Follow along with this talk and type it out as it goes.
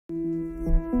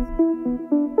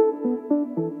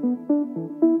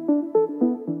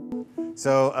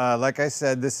So like I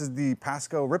said, this is the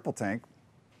PASCO ripple tank.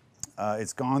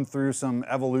 It's gone through some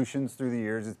evolutions through the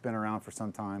years. It's been around for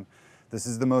some time. This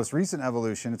is the most recent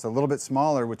evolution. It's a little bit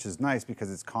smaller, which is nice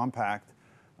because it's compact,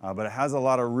 but it has a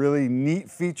lot of really neat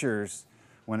features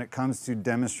when it comes to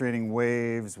demonstrating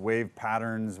waves, wave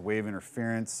patterns, wave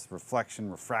interference, reflection,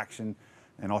 refraction,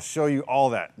 and I'll show you all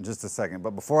that in just a second.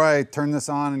 But before I turn this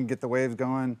on and get the waves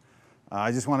going,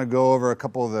 I just want to go over a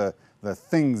couple of the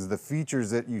things, the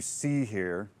features that you see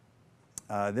here.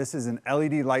 This is an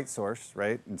LED light source,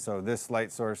 right? And so this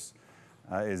light source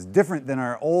is different than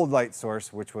our old light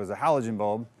source, which was a halogen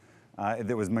bulb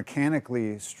that was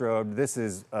mechanically strobed. This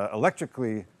is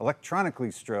electronically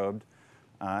strobed,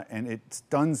 and it's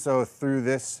done so through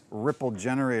this ripple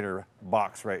generator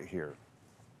box right here.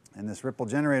 And this ripple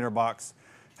generator box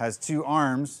has two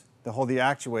arms that hold the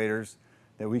actuators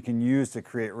that we can use to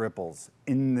create ripples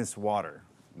in this water.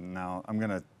 Now I'm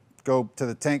going to go to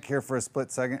the tank here for a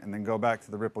split second and then go back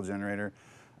to the ripple generator.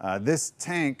 This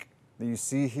tank that you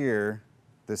see here,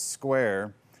 this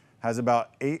square, has about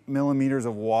 8 millimeters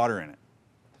of water in it.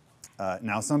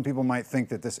 Now some people might think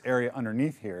that this area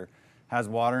underneath here has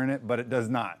water in it, but it does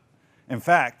not. In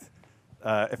fact,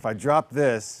 if I drop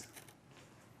this,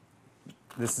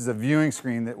 this is a viewing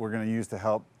screen that we're going to use to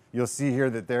help. You'll see here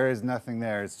that there is nothing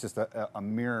there. It's just a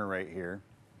mirror right here.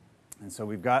 And so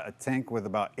we've got a tank with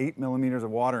about 8 millimeters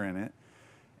of water in it.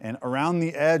 And around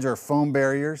the edge are foam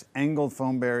barriers, angled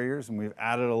foam barriers, and we've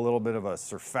added a little bit of a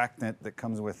surfactant that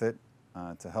comes with it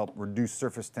to help reduce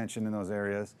surface tension in those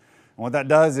areas. And what that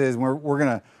does is we're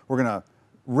gonna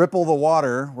ripple the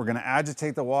water. We're gonna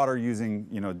agitate the water using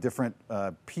different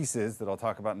pieces that I'll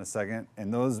talk about in a second.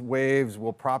 And those waves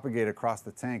will propagate across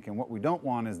the tank. And what we don't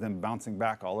want is them bouncing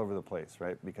back all over the place,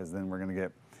 right? Because then we're gonna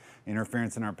get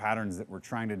interference in our patterns that we're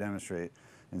trying to demonstrate.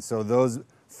 And so those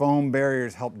foam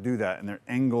barriers help do that, and they're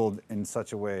angled in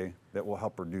such a way that will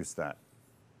help reduce that.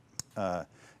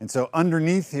 And so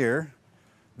underneath here,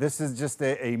 this is just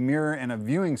a mirror and a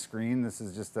viewing screen. This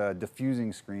is just a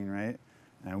diffusing screen, right?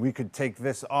 And we could take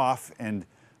this off, and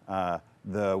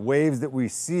the waves that we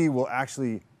see will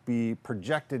actually be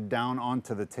projected down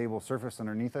onto the table surface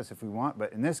underneath us if we want.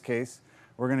 But in this case,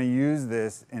 we're going to use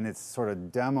this in its sort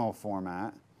of demo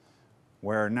format,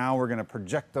 where now we're going to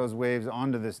project those waves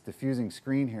onto this diffusing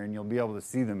screen here, and you'll be able to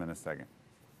see them in a second.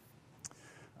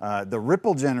 The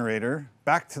ripple generator,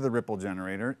 back to the ripple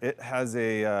generator, it has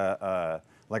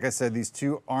like I said, these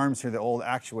two arms here, the old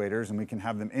actuators, and we can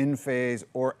have them in phase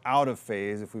or out of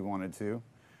phase if we wanted to,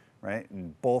 right?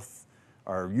 And both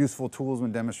are useful tools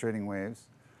when demonstrating waves.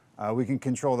 We can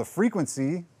control the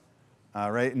frequency,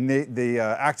 right? And the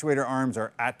actuator arms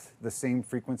are at the same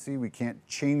frequency. We can't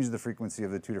change the frequency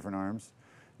of the two different arms.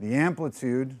 The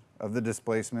amplitude of the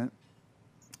displacement.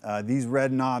 These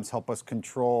red knobs help us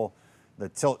control the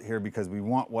tilt here because we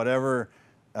want whatever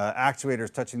actuator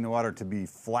is touching the water to be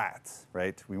flat,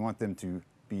 right? We want them to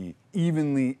be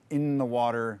evenly in the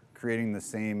water, creating the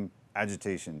same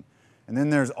agitation. And then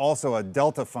there's also a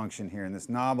delta function here, and this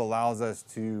knob allows us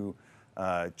to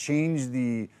change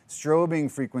the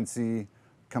strobing frequency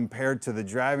compared to the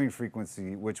driving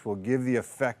frequency, which will give the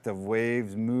effect of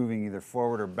waves moving either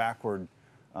forward or backward,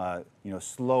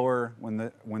 slower when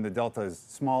the delta is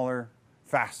smaller,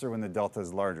 faster when the delta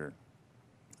is larger.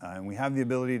 And we have the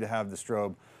ability to have the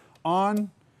strobe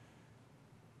on,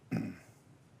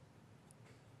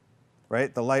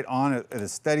 right? The light on at a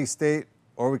steady state,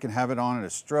 or we can have it on at a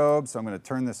strobe. So I'm going to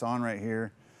turn this on right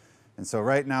here. And so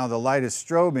right now the light is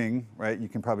strobing, right? You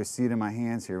can probably see it in my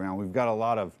hands here. Now we've got a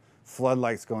lot of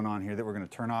floodlights going on here that we're going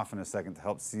to turn off in a second to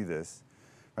help see this,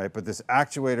 right? But this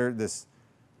actuator, this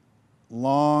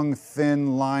long,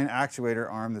 thin line actuator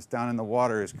arm that's down in the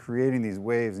water is creating these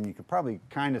waves, and you can probably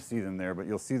kind of see them there, but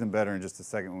you'll see them better in just a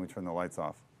second when we turn the lights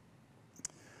off.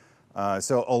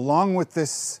 So along with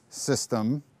this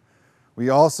system, we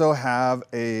also have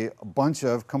a bunch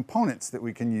of components that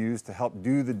we can use to help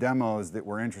do the demos that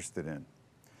we're interested in.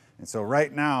 And so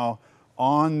right now,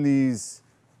 on these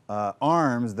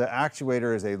arms, the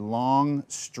actuator is a long,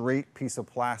 straight piece of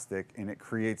plastic, and it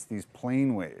creates these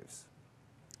plane waves.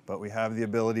 But we have the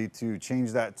ability to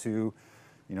change that to,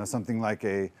 something like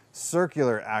a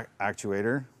circular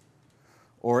actuator,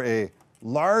 or a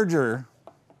larger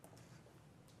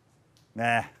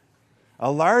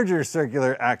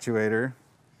circular actuator.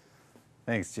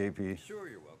 Thanks, JP. Sure,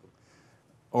 you're welcome.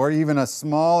 Or even a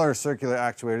smaller circular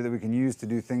actuator that we can use to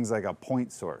do things like a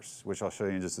point source, which I'll show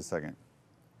you in just a second.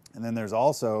 And then there's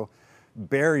also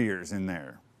barriers in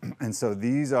there. And so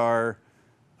these are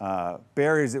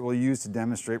barriers that we'll use to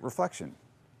demonstrate reflection.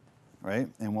 right?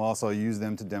 And we'll also use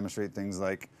them to demonstrate things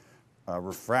like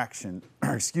refraction,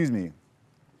 or excuse me,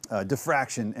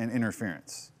 diffraction and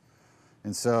interference.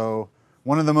 And so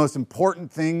one of the most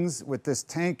important things with this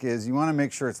tank is you want to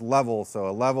make sure it's level. So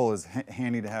a level is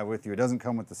handy to have with you. It doesn't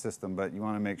come with the system, but you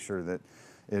want to make sure that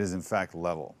it is in fact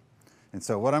level. And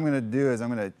so what I'm going to do is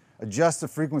I'm going to adjust the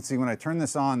frequency. When I turn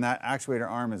this on, that actuator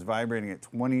arm is vibrating at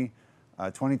 20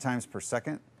 times per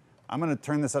second. I'm going to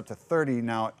turn this up to 30.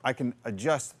 Now I can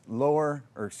adjust lower,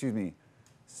 or excuse me,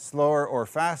 slower or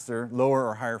faster, lower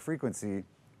or higher frequency,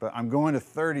 but I'm going to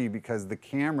 30 because the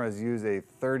cameras use a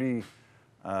 30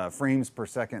 frames per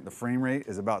second. The frame rate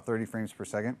is about 30 frames per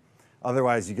second.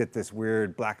 Otherwise, you get this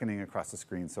weird blackening across the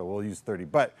screen, so we'll use 30.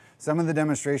 But some of the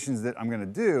demonstrations that I'm going to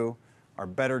do are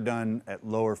better done at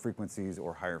lower frequencies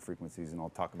or higher frequencies, and I'll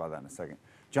talk about that in a second.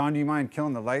 John, do you mind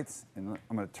killing the lights? And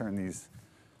I'm going to turn these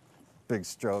big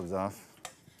strobes off.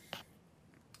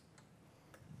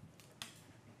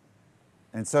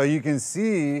 And so you can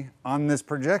see on this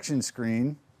projection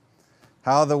screen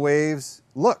how the waves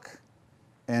look.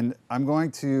 And I'm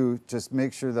going to just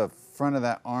make sure the front of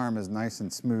that arm is nice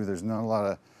and smooth. There's not a lot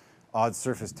of odd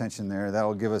surface tension there. That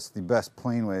will give us the best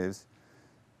plane waves.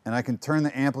 And I can turn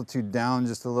the amplitude down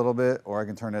just a little bit, or I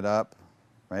can turn it up,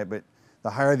 right? But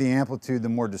the higher the amplitude, the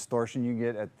more distortion you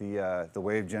get at the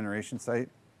wave generation site.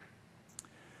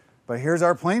 But here's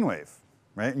our plane wave,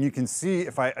 right? And you can see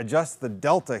if I adjust the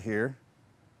delta here,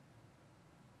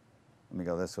 let me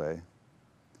go this way.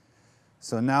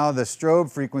 So now the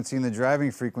strobe frequency and the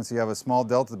driving frequency have a small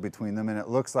delta between them, and it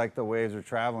looks like the waves are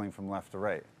traveling from left to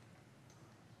right.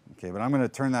 Okay, but I'm going to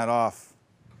turn that off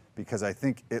because I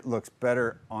think it looks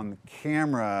better on the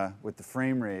camera with the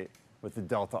frame rate with the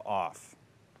delta off.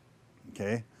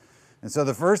 Okay, and so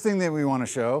the first thing that we want to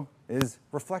show is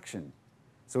reflection.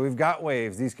 So we've got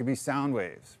waves. These could be sound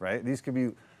waves, right? These could be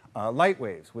light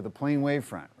waves with a plane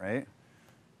wavefront, right?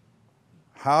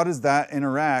 How does that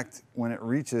interact when it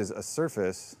reaches a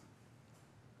surface,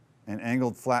 an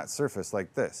angled flat surface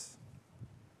like this,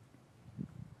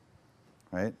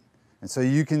 right? And so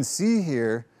you can see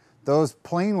here, those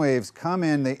plane waves come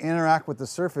in, they interact with the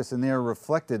surface, and they are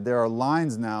reflected. There are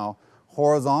lines now,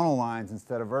 horizontal lines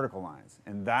instead of vertical lines.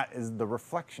 And that is the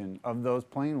reflection of those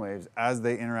plane waves as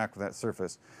they interact with that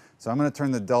surface. So I'm going to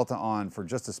turn the delta on for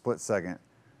just a split second.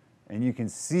 And you can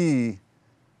see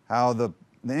how the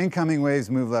incoming waves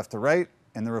move left to right,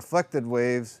 and the reflected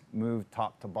waves move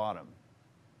top to bottom.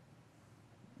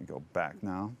 Let me go back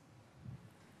now.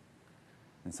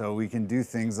 And so we can do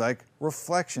things like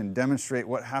reflection, demonstrate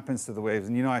what happens to the waves.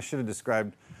 And you know, I should have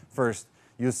described first,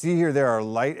 you'll see here there are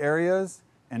light areas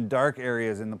and dark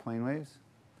areas in the plane waves.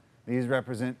 These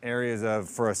represent areas of,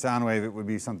 for a sound wave, it would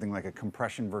be something like a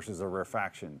compression versus a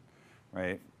rarefaction,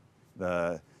 right?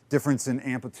 The difference in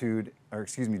amplitude, or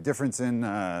excuse me, difference in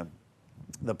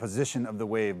the position of the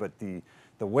wave, but the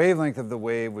wavelength of the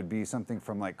wave would be something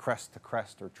from like crest to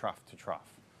crest or trough to trough.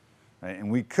 Right?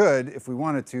 And we could, if we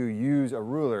wanted to, use a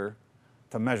ruler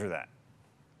to measure that.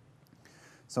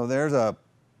 So there's a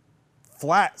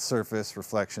flat surface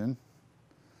reflection.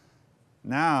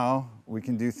 Now we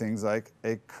can do things like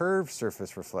a curved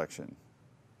surface reflection.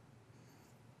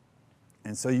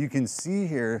 And so you can see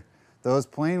here, those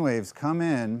plane waves come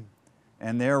in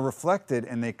and they're reflected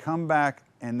and they come back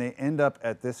and they end up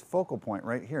at this focal point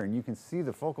right here. And you can see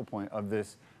the focal point of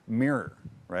this mirror,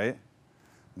 right?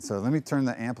 And so let me turn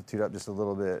the amplitude up just a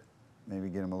little bit, maybe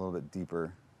get them a little bit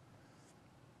deeper.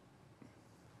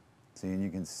 See, and you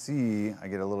can see I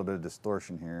get a little bit of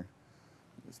distortion here.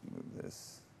 Just move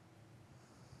this.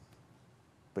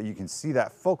 But you can see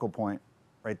that focal point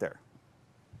right there.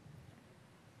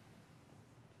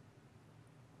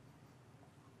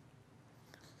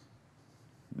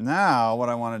 Now what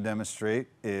I want to demonstrate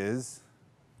is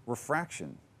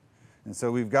refraction. And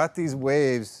so we've got these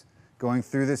waves going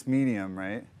through this medium,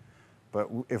 right? But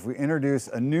if we introduce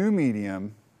a new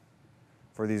medium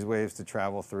for these waves to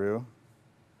travel through,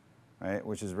 right,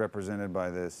 which is represented by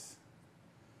this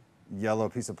yellow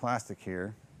piece of plastic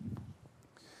here,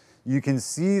 you can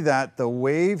see that the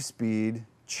wave speed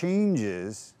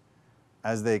changes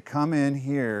as they come in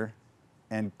here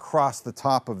and cross the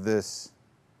top of this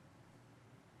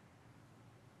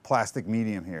plastic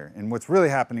medium here. And what's really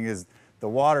happening is the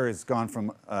water has gone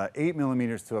from 8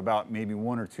 millimeters to about maybe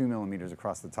 1 or 2 millimeters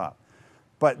across the top.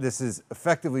 But this is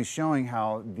effectively showing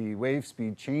how the wave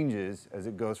speed changes as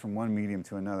it goes from one medium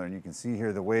to another. And you can see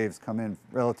here the waves come in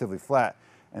relatively flat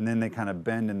and then they kind of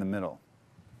bend in the middle.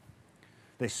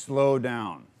 They slow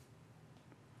down.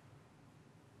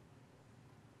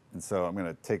 And so I'm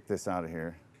going to take this out of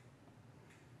here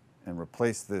and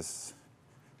replace this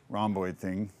rhomboid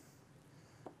thing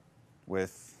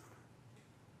with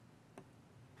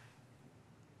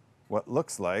what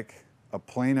looks like a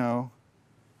plano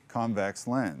convex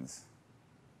lens.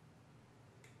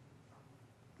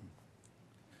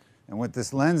 And with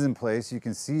this lens in place, you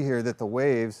can see here that the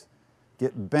waves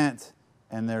get bent,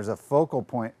 and there's a focal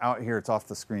point out here. It's off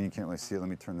the screen. You can't really see it. Let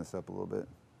me turn this up a little bit.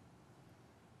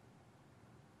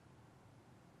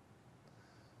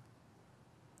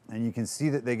 And you can see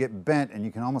that they get bent, and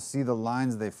you can almost see the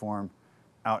lines they form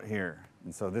out here.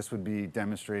 And so this would be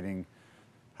demonstrating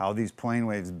how these plane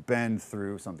waves bend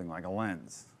through something like a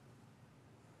lens.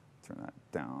 Turn that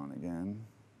down again.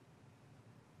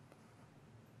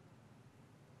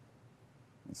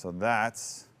 And so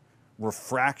that's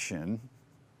refraction.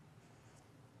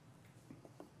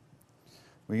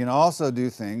 We can also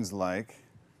do things like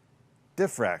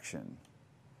diffraction.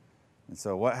 And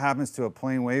so what happens to a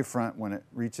plane wavefront when it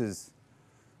reaches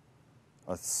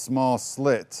a small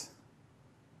slit,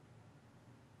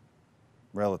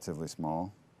 relatively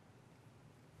small?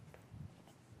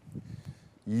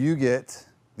 You get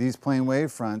these plane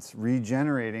wavefronts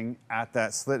regenerating at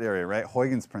that slit area, right?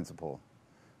 Huygens principle.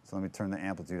 So let me turn the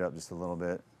amplitude up just a little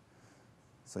bit.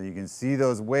 So you can see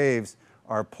those waves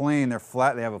are plane, they're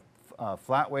flat, they have a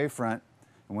flat wavefront,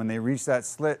 and when they reach that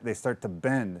slit, they start to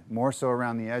bend, more so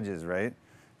around the edges, right?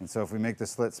 And so if we make the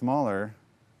slit smaller,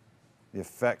 the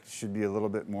effect should be a little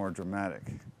bit more dramatic.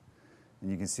 And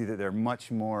you can see that they're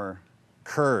much more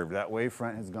curved. That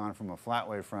wavefront has gone from a flat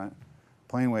wavefront,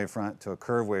 plane wavefront, to a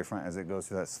curved wavefront as it goes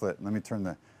through that slit. Let me turn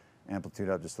the amplitude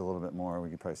up just a little bit more. We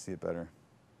can probably see it better.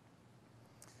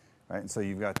 Right, and so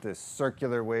you've got this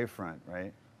circular wavefront,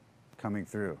 right, coming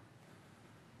through.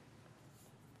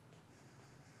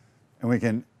 And we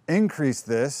can increase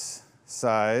this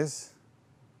size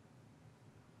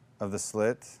of the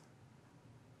slit,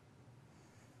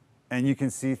 and you can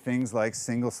see things like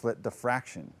single slit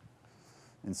diffraction.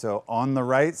 And so on the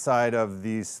right side of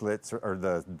these slits, or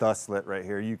the slit right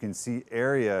here, you can see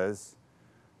areas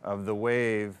of the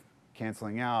wave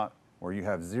canceling out where you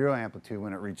have zero amplitude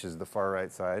when it reaches the far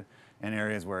right side, and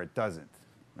areas where it doesn't,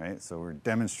 right? So we're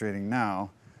demonstrating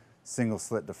now single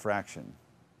slit diffraction.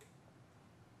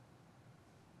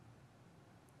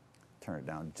 Turn it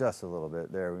down just a little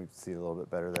bit there. We can see it a little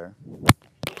bit better there.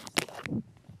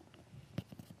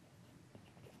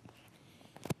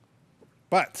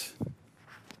 But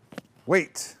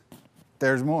wait,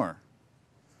 there's more.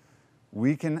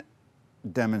 We can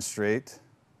demonstrate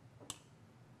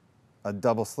a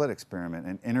double slit experiment,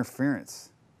 an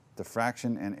interference,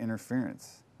 diffraction and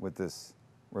interference with this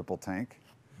ripple tank.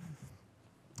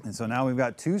 And so now we've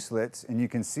got two slits, and you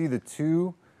can see the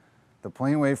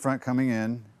plane wavefront coming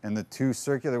in and the two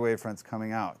circular wavefronts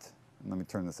coming out. And let me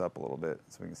turn this up a little bit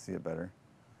so we can see it better.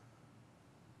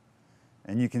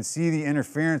 And you can see the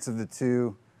interference of the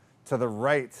two to the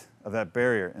right of that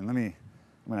barrier. And I'm going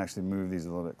to actually move these a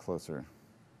little bit closer.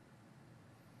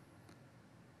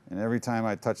 And every time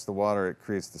I touch the water, it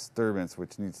creates disturbance,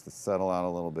 which needs to settle out a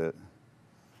little bit.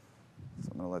 So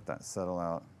I'm going to let that settle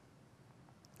out.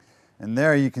 And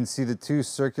there you can see the two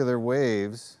circular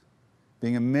waves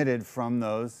being emitted from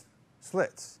those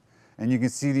slits. And you can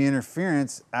see the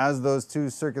interference as those two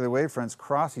circular wavefronts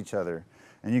cross each other.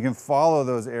 And you can follow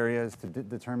those areas to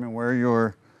determine where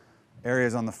your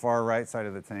areas on the far right side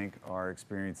of the tank are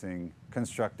experiencing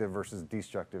constructive versus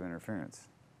destructive interference.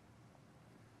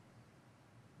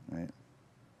 Right?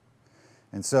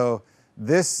 And so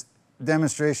this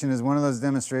demonstration is one of those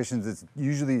demonstrations that's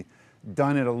usually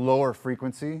done at a lower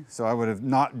frequency. So I would have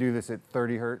not do this at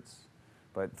 30 hertz,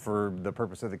 but for the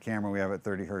purpose of the camera, we have it at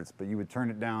 30 hertz. But you would turn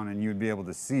it down and you would be able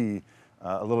to see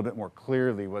a little bit more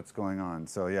clearly what's going on.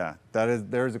 So yeah,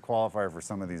 there's a qualifier for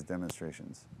some of these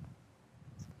demonstrations.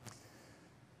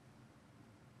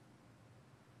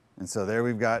 And so there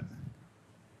we've got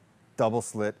double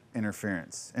slit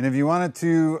interference. And if you wanted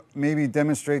to maybe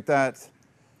demonstrate that,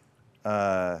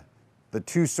 the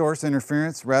two source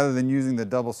interference, rather than using the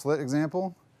double slit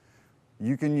example,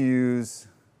 you can use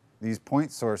these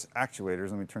point source actuators.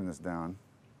 Let me turn this down.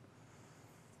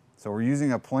 So we're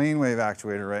using a plane wave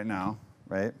actuator right now,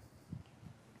 right?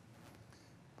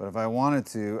 But if I wanted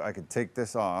to, I could take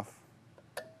this off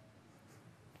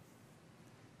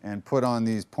and put on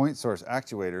these point source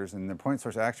actuators, and the point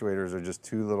source actuators are just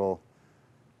two little,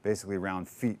 basically round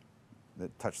feet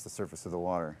that touch the surface of the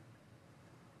water.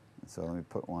 And so let me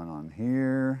put one on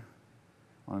here.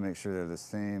 I want to make sure they're the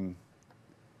same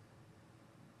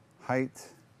height,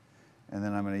 and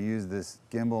then I'm going to use this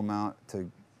gimbal mount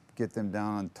to get them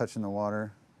down on touching the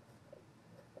water.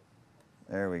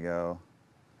 There we go.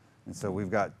 And so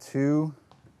we've got two,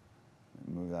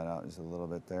 move that out just a little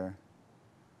bit there.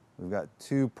 we've got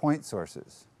 2 point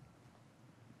sources.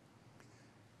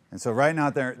 And so right now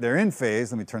they're in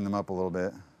phase. Let me turn them up a little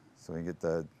bit so we get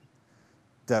the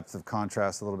depth of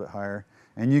contrast a little bit higher.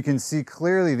 And you can see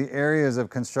clearly the areas of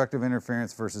constructive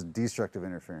interference versus destructive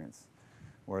interference,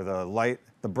 where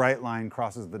the bright line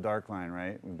crosses the dark line,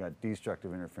 right? We've got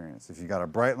destructive interference. If you've got a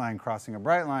bright line crossing a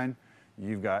bright line,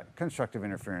 you've got constructive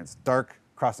interference. Dark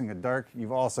crossing a dark,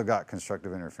 you've also got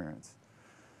constructive interference.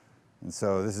 And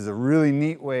so this is a really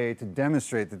neat way to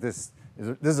demonstrate that this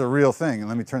is a real thing. And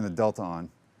let me turn the delta on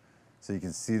so you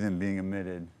can see them being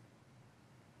emitted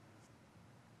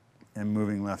and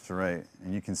moving left to right.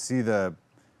 And you can see the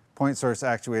point source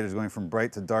actuators going from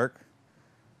bright to dark.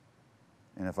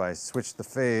 And if I switch the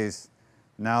phase,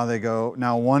 now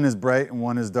one is bright and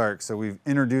one is dark. So we've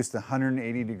introduced a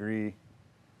 180-degree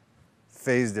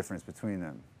phase difference between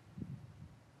them.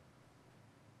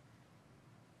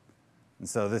 And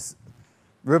so this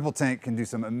ripple tank can do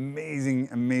some amazing,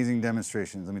 amazing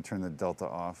demonstrations. Let me turn the delta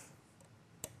off,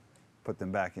 put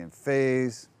them back in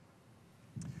phase.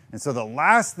 And so the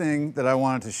last thing that I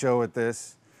wanted to show with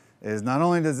this is not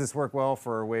only does this work well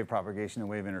for wave propagation and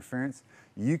wave interference,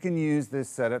 you can use this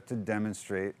setup to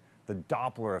demonstrate the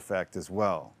Doppler effect as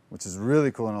well, which is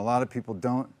really cool. And a lot of people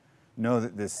don't know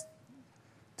that this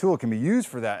tool can be used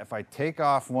for that. If I take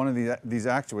off one of these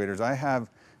actuators, I have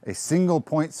a single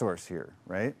point source here,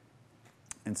 right?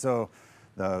 And so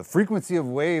the frequency of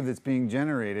wave that's being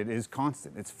generated is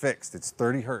constant. It's fixed. It's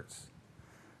 30 hertz,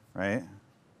 right?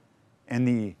 And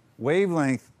the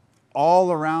wavelength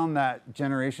all around that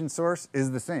generation source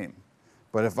is the same.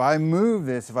 But if I move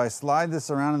this, if I slide this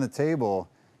around on the table,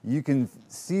 you can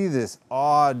see this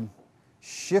odd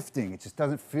shifting. It just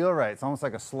doesn't feel right. It's almost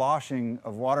like a sloshing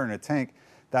of water in a tank.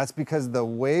 That's because the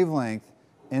wavelength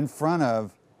in front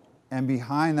of and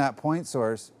behind that point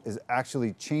source is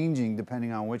actually changing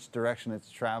depending on which direction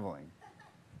it's traveling,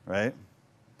 right?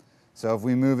 So if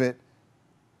we move it,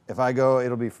 if I go,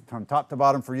 it'll be from top to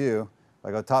bottom for you. If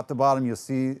I go top to bottom, you'll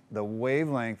see the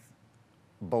wavelength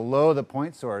below the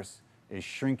point source is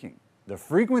shrinking. The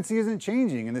frequency isn't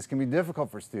changing, and this can be difficult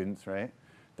for students, right?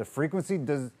 The frequency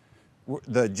the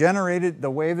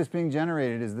wave that's being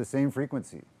generated is the same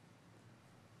frequency,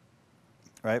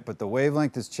 right? But the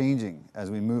wavelength is changing as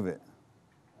we move it.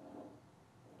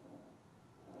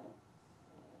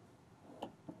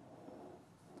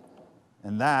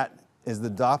 And that is the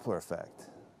Doppler effect.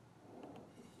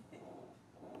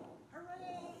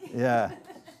 Hooray! Yeah.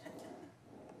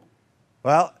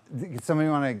 Well, somebody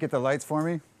want to get the lights for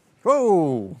me?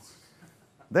 Whoa!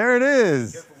 There it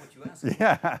is. Careful what you ask.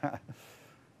 Yeah.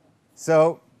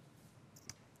 So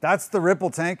that's the ripple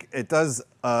tank. It does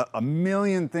a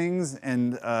million things,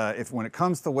 and when it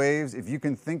comes to waves, if you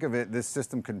can think of it, this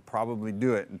system can probably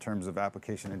do it in terms of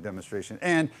application and demonstration.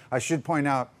 And I should point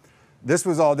out, this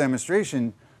was all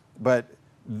demonstration, but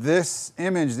this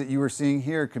image that you were seeing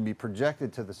here could be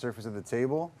projected to the surface of the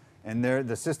table, and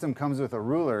the system comes with a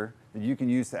ruler that you can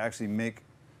use to actually make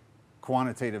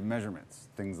quantitative measurements,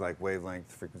 things like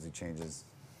wavelength, frequency changes.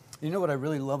 You know what I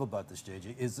really love about this,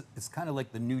 JJ, is it's kind of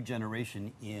like the new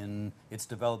generation in its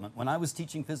development. When I was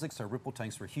teaching physics, our ripple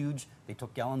tanks were huge. They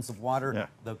took gallons of water.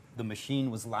 Yeah. The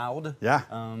machine was loud. Yeah.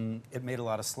 It made a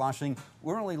lot of sloshing.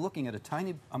 We're only looking at a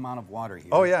tiny amount of water here.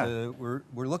 Oh, yeah. We're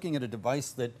looking at a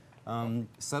device that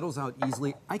settles out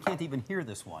easily. I can't even hear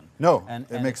this one. No, and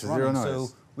it makes it's zero running. noise.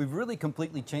 So we've really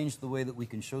completely changed the way that we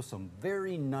can show some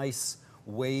very nice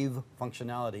wave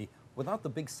functionality without the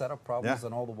big setup problems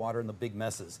and all the water and the big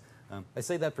messes. I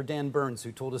say that for Dan Burns,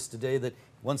 who told us today that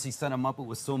once he set them up, it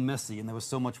was so messy and there was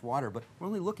so much water, but we're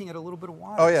only looking at a little bit of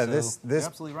water. Oh yeah, so you're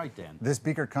absolutely right, Dan. This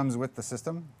beaker comes with the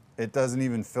system. It doesn't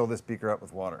even fill this beaker up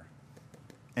with water.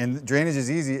 And drainage is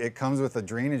easy. It comes with a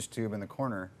drainage tube in the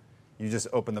corner. You just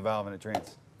open the valve and it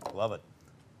drains. Love it.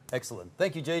 Excellent.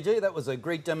 Thank you, JJ. That was a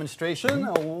great demonstration,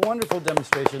 a wonderful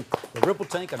demonstration. The ripple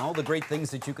tank and all the great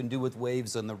things that you can do with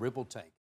waves and the ripple tank.